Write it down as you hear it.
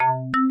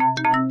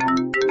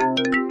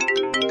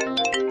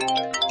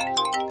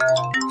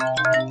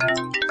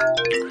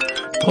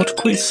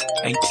PodQuiz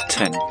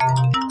 810.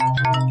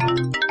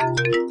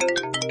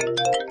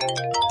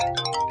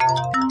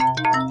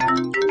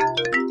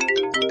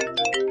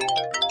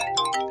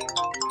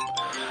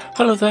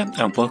 Hello there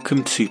and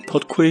welcome to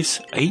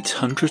PodQuiz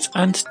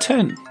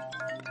 810.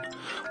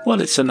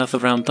 Well, it's another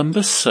round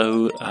number,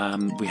 so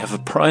we have a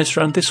prize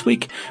round this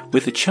week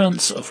with a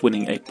chance of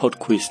winning a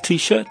PodQuiz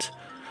t-shirt.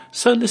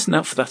 So listen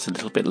out for that a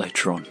little bit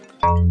later on.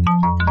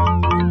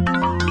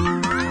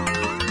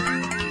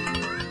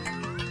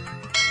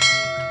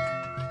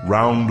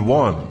 Round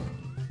 1.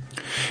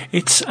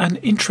 It's an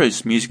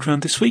intros music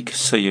round this week,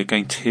 so you're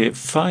going to hear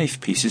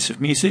 5 pieces of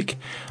music,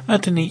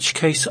 and in each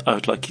case I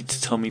would like you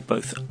to tell me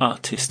both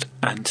artist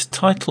and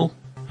title,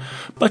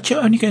 but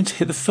you're only going to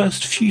hear the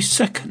first few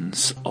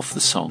seconds of the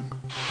song.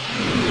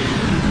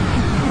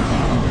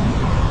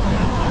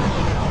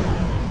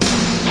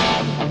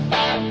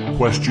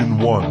 Question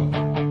 1.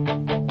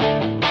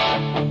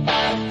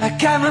 I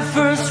got my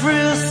first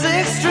real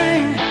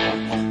 6-string.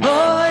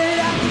 Oh yeah.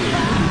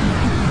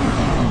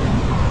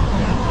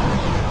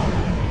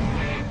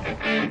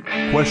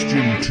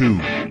 Question 2.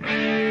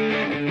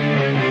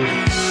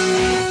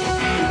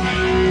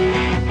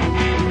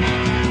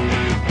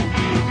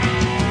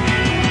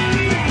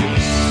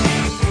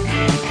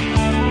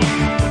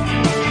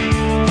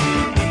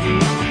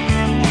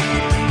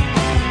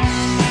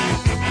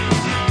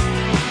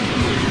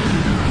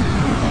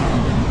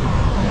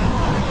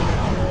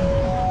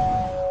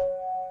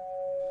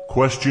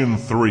 Question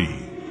 3.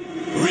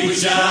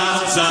 Reach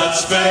out,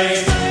 touch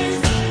faith.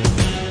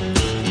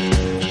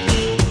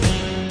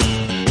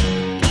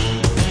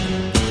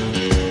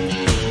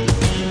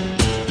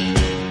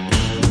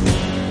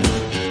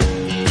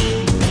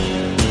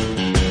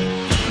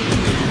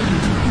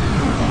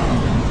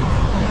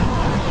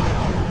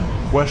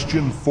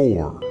 Question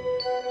 4.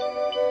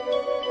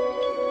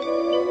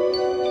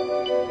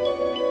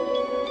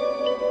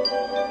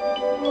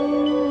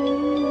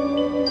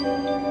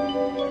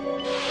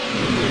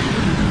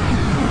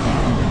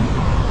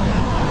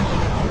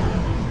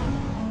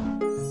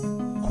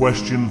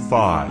 Question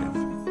 5.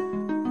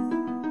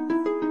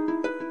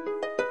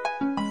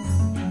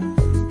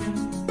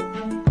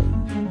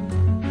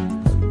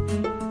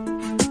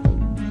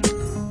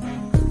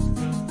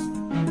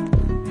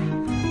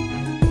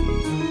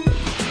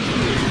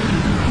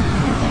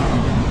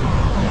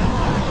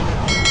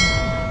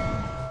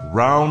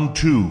 Round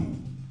 2.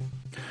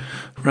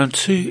 Round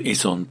 2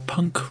 is on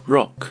punk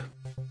rock.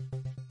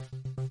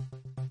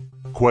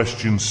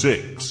 Question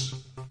 6.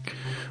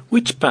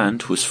 Which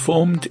band was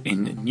formed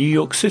in New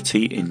York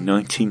City in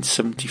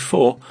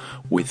 1974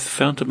 with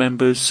founder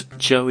members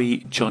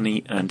Joey,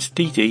 Johnny and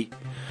Dee Dee,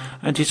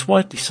 and is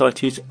widely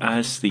cited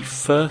as the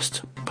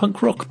first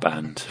punk rock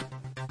band?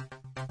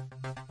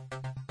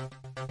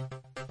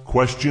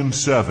 Question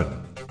 7.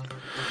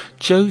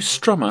 Joe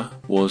Strummer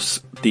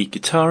was the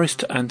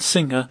guitarist and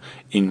singer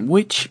in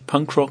which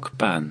punk rock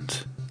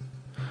band?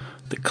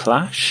 The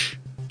Clash,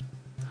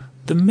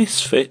 the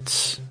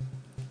Misfits,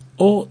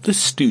 or the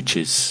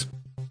Stooges?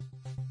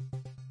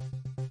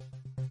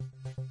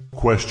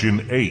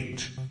 Question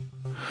 8.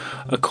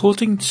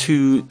 According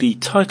to the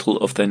title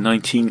of their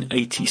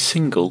 1980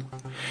 single,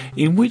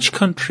 in which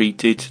country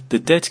did the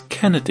Dead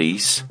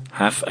Kennedys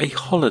have a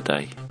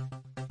holiday?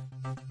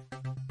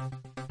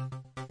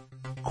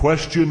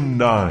 Question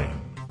 9.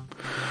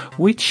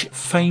 Which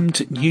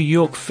famed New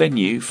York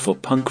venue for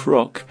punk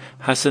rock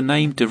has a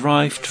name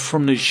derived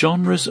from the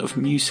genres of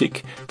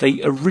music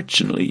they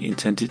originally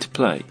intended to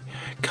play?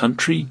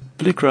 Country,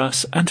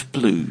 bluegrass and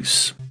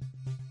blues.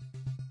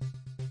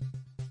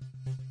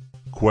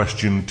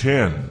 Question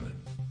 10.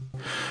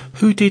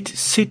 Who did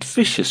Sid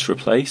Vicious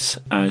replace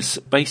as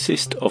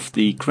bassist of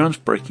the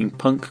groundbreaking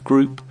punk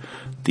group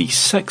the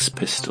Sex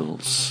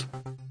Pistols?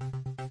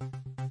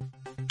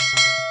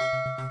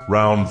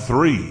 Round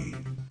 3.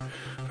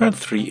 Round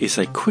 3 is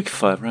a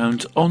quickfire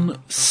round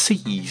on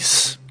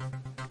seas.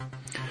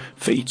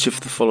 For each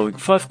of the following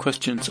 5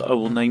 questions, I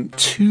will name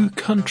 2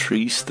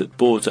 countries that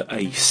border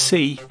a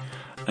sea,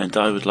 and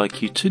I would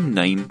like you to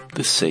name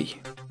the sea.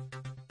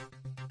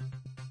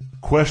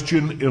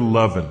 Question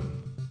 11.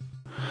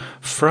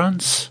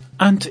 France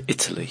and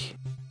Italy.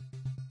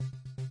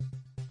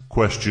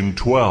 Question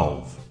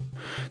 12.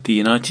 The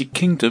United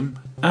Kingdom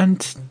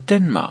and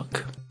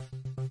Denmark.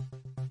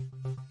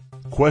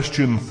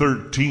 Question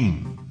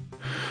 13.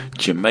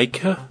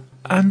 Jamaica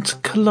and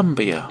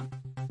Colombia.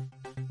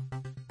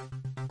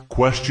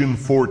 Question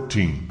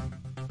 14.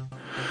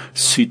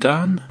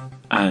 Sudan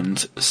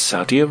and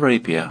Saudi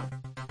Arabia.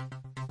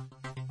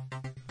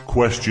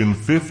 Question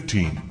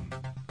 15.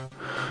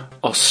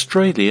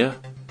 Australia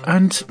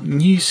and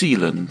New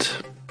Zealand.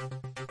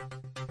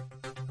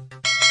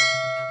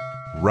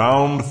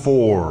 Round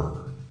 4.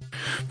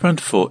 Round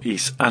 4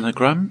 is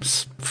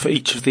anagrams. For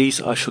each of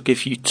these I shall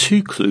give you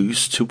 2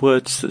 clues to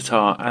words that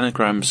are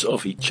anagrams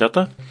of each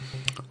other.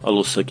 I'll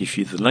also give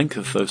you the length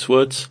of those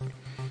words.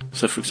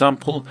 So for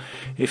example,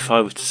 if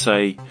I were to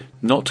say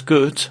not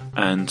good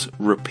and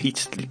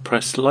repeatedly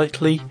press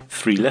lightly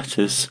 3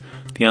 letters,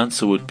 the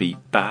answer would be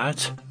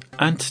bad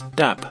and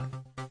dab.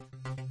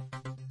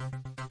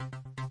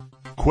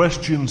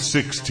 Question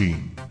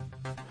 16.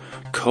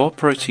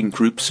 Cooperating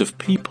groups of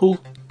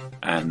people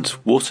and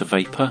water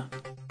vapour.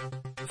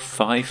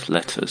 5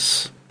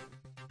 letters.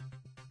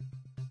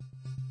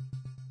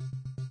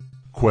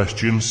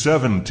 Question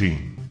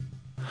 17.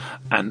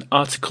 An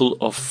article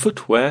of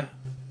footwear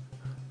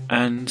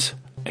and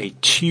a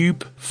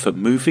tube for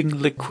moving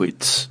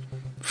liquids.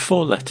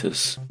 4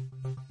 letters.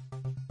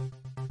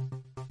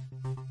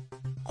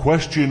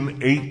 Question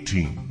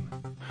 18.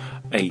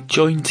 A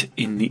joint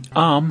in the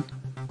arm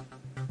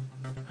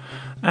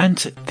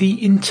and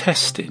the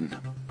intestine.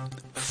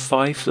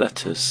 5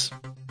 letters.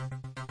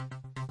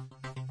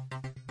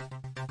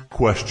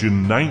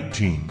 Question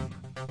 19.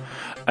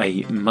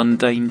 A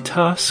mundane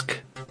task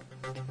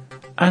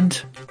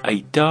and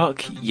a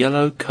dark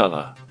yellow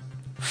colour.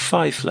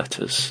 5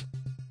 letters.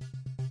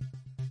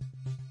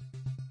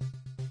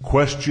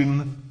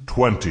 Question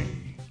 20.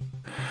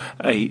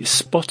 A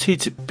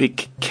spotted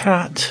big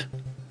cat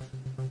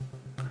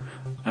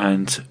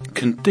and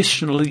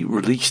conditionally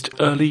released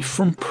early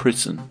from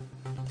prison.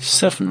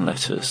 7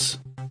 letters.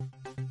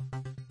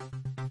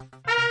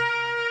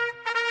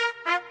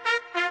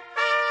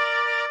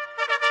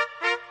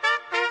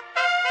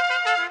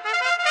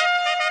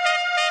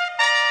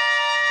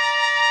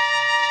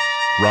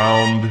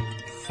 Round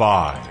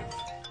 5.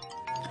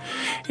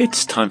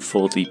 It's time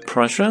for the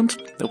prize round.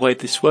 The way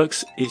this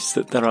works is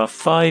that there are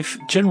 5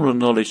 general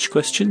knowledge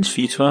questions for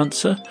you to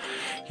answer.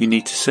 You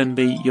need to send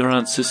me your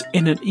answers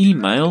in an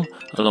email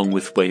along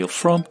with where you're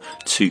from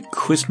to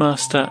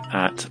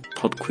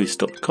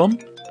quizmaster@podquiz.com.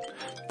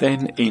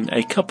 Then in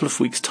a couple of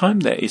weeks' time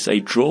there is a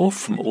draw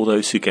from all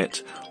those who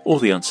get all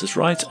the answers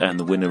right, and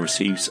the winner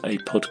receives a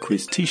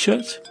PodQuiz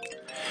t-shirt.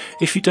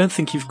 If you don't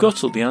think you've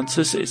got all the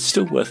answers, it's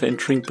still worth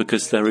entering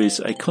because there is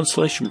a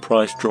consolation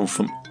prize drawn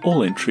from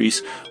all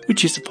entries,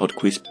 which is the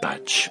PodQuiz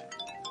badge.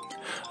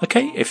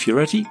 Okay, if you're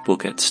ready, we'll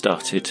get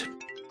started.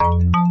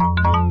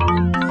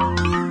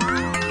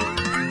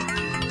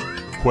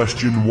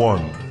 Question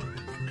 1.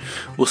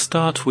 We'll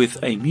start with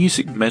a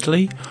music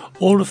medley.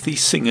 All of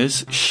these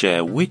singers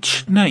share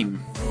which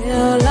name?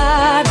 Well,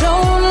 I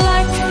don't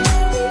like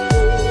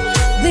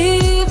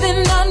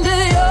leaving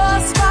under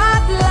your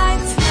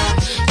spotlight.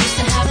 Used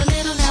to have a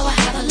little, now I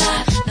have a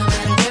lot. No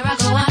matter where I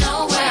go, I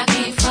know where I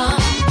came from.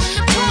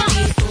 Don't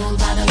be fooled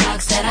by the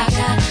rocks that I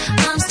got.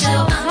 I'm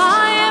still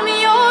I am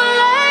your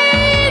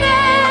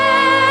lady,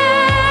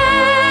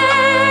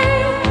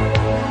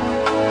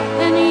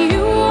 and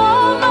you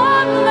are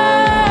my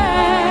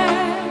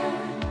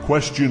man.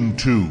 Question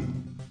 2.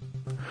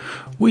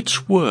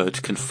 Which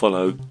word can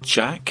follow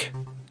jack,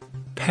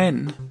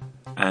 pen,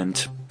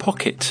 and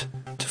pocket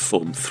to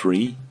form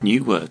 3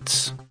 new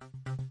words?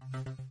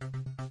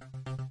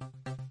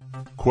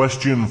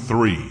 Question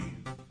 3.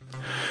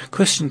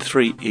 Question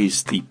 3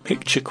 is the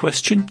picture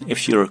question.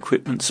 If your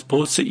equipment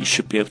supports it, you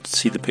should be able to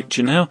see the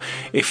picture now.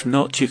 If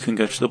not, you can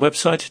go to the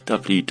website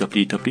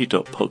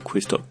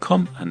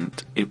www.podquiz.com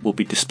and it will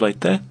be displayed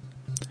there.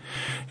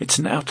 It's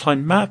an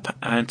outline map,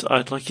 and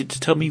I'd like you to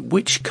tell me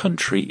which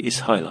country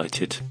is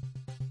highlighted.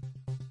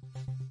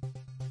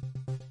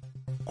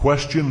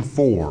 Question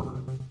 4.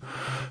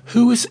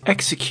 Who was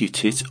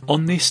executed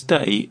on this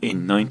day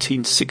in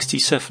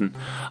 1967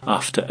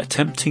 after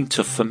attempting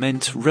to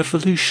foment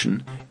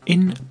revolution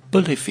in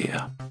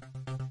Bolivia?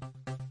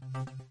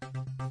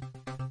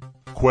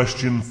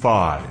 Question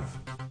 5.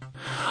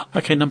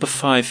 Okay, number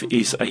 5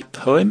 is a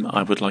poem.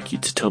 I would like you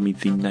to tell me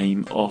the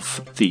name of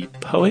the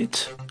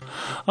poet.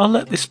 I'll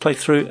let this play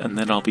through and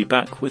then I'll be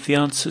back with the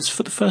answers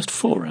for the first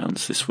 4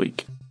 rounds this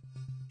week.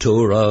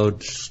 2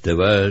 roads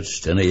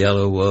diverged in a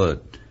yellow wood,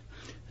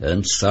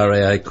 and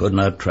sorry I could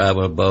not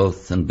travel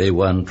both and be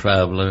one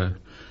traveller.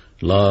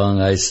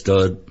 Long I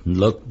stood and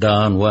looked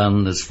down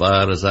one as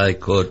far as I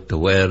could to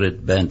where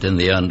it bent in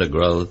the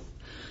undergrowth,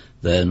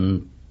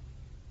 then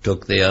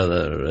took the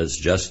other as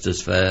just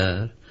as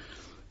fair,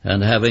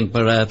 and having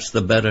perhaps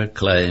the better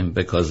claim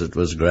because it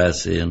was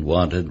grassy and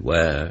wanted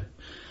wear.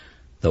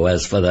 Though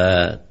as for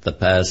that, the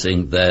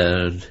passing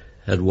there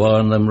had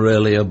worn them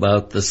really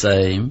about the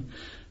same,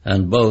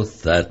 and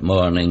both that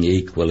morning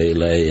equally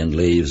lay in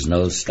leaves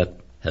no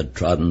step had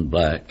trodden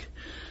black.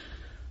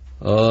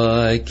 Oh,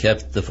 I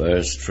kept the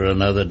first for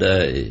another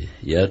day,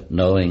 yet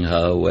knowing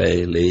how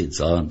way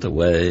leads on to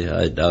way,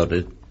 I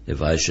doubted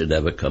if I should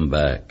ever come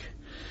back.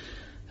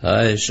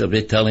 I shall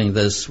be telling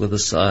this with a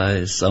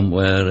sigh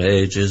somewhere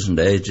ages and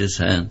ages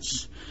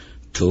hence.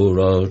 2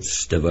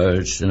 roads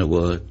diverged in a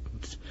wood,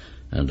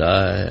 and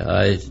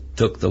I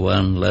took the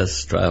one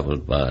less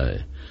traveled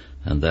by,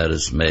 and that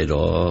has made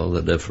all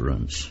the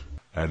difference.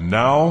 And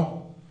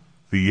now,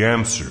 the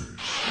answers.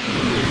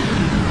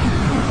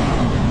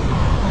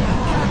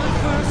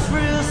 First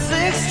real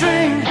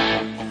 6-string.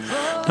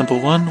 Number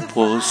 1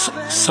 was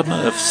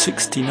Summer of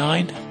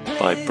 '69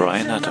 by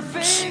Bryan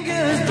Adams.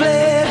 Fingers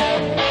bled.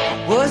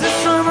 Was the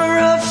summer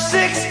of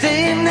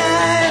 69.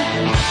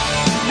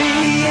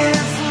 Me and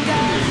some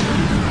guys.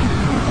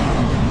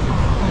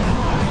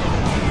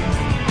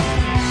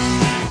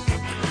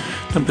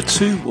 Number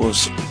 2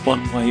 was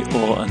One Way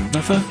or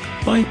Another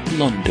by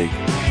Blondie.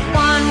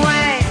 One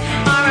way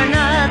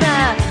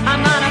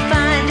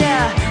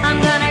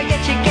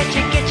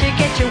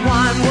you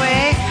one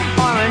way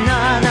or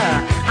another.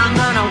 I'm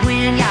gonna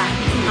win ya.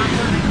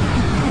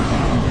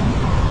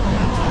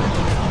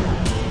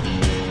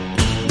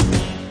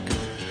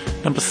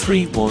 Number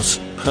 3 was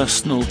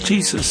Personal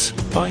Jesus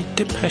by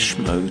Depeche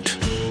Mode.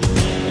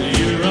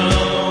 You're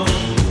wrong,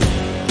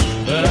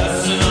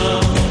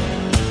 personal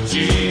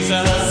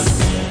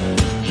Jesus.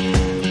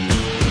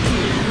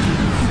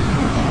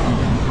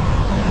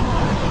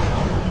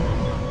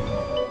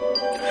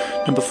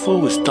 Number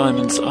 4 was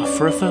Diamonds Are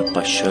Forever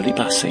by Shirley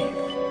Bassey.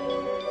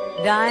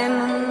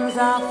 Diamonds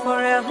are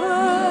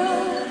forever.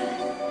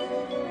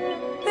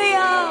 They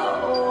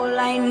are all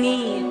I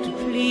need to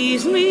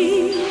please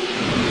me.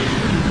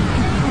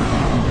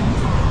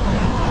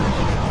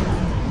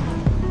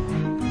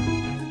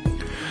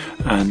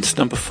 And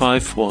number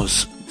 5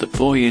 was The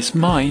Boy Is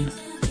Mine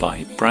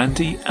by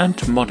Brandy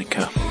and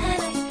Monica.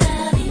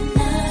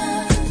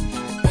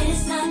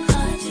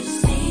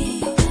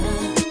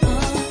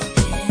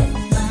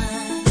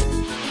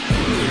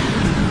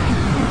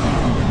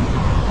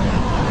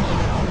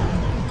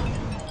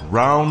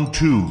 Round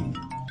 2.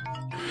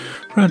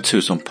 Round 2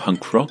 is on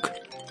punk rock.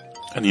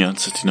 And the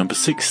answer to number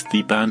 6,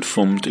 the band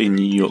formed in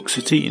New York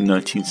City in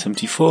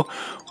 1974,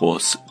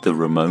 was The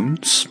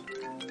Ramones.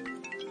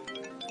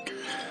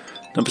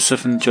 Number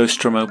 7, Joe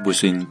Strummer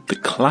was in The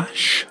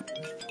Clash.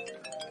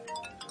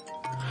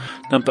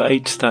 Number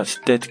 8, that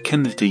Dead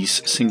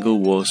Kennedys single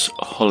was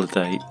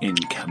Holiday in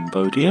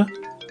Cambodia.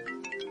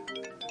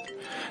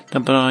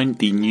 Number 9,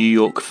 the New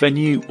York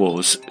venue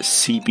was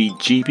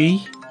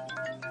CBGB.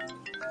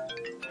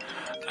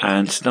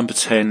 And number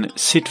 10,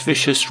 Sid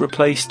Vicious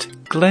replaced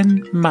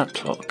Glenn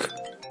Matlock.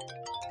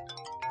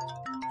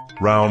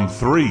 Round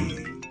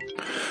 3.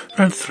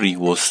 Round 3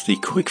 was the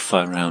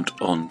quickfire round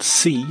on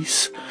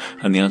seas,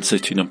 and the answer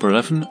to number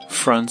 11,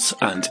 France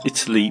and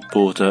Italy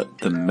border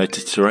the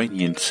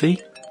Mediterranean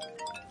Sea.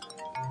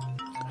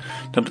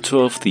 Number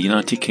 12, the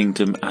United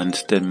Kingdom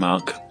and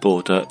Denmark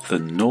border the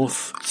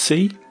North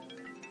Sea.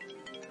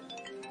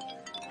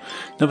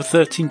 Number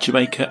 13,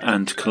 Jamaica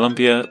and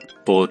Colombia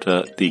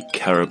border the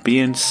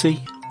Caribbean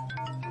Sea.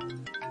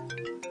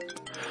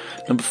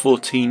 Number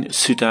 14,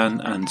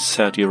 Sudan and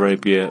Saudi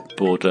Arabia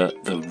border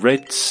the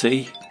Red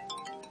Sea.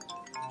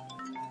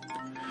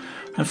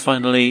 And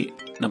finally,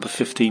 number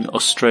 15,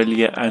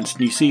 Australia and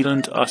New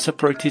Zealand are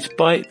separated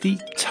by the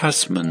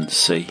Tasman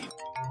Sea.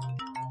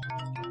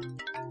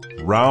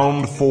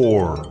 Round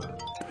 4.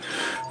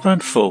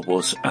 Round 4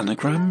 was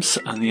anagrams,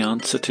 and the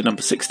answer to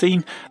number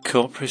 16,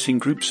 cooperating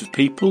groups of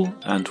people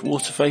and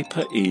water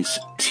vapour, is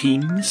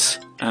teams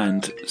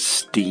and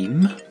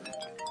steam.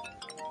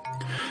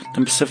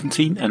 Number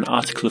 17, an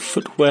article of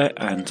footwear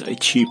and a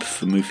tube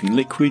for moving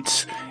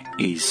liquids,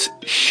 is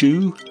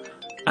shoe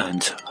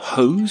and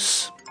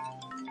hose.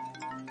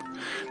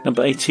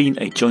 Number 18,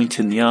 a joint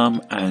in the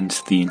arm and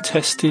the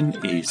intestine,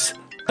 is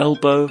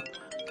elbow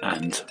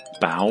and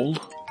bowel.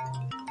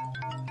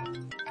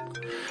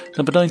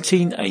 Number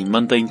 19, a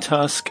mundane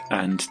task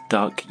and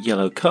dark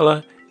yellow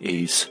colour,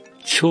 is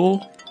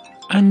chore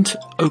and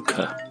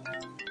ochre.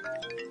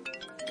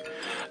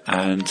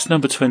 And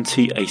number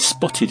 20, a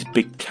spotted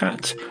big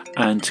cat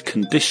and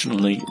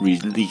conditionally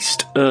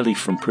released early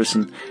from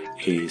prison,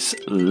 is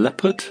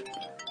leopard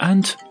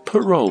and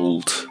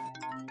paroled.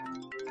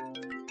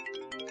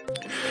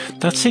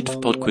 That's it for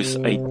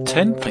PodQuiz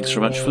 810. Thanks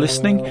very much for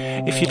listening.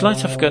 If you'd like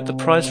to have a go at the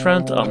prize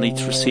round, I'll need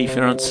to receive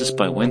your answers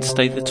by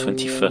Wednesday the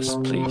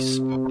 21st,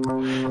 please.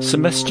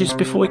 Some messages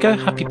before we go.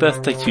 Happy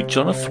birthday to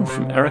Jonathan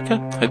from Erica.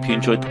 Hope you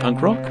enjoyed the punk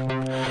rock.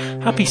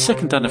 Happy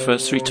 2nd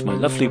anniversary to my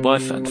lovely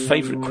wife and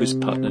favourite quiz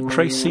partner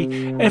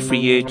Tracy. Every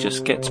year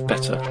just gets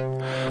better.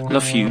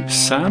 Love you,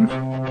 Sam.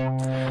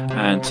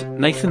 And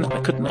Nathan,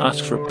 I couldn't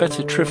ask for a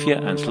better trivia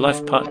and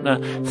life partner.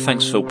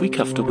 Thanks for week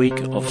after week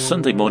of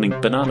Sunday morning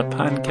banana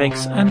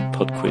pancakes and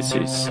pod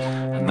quizzes.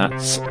 And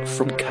that's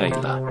from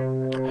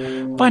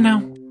Kayla. Bye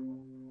now.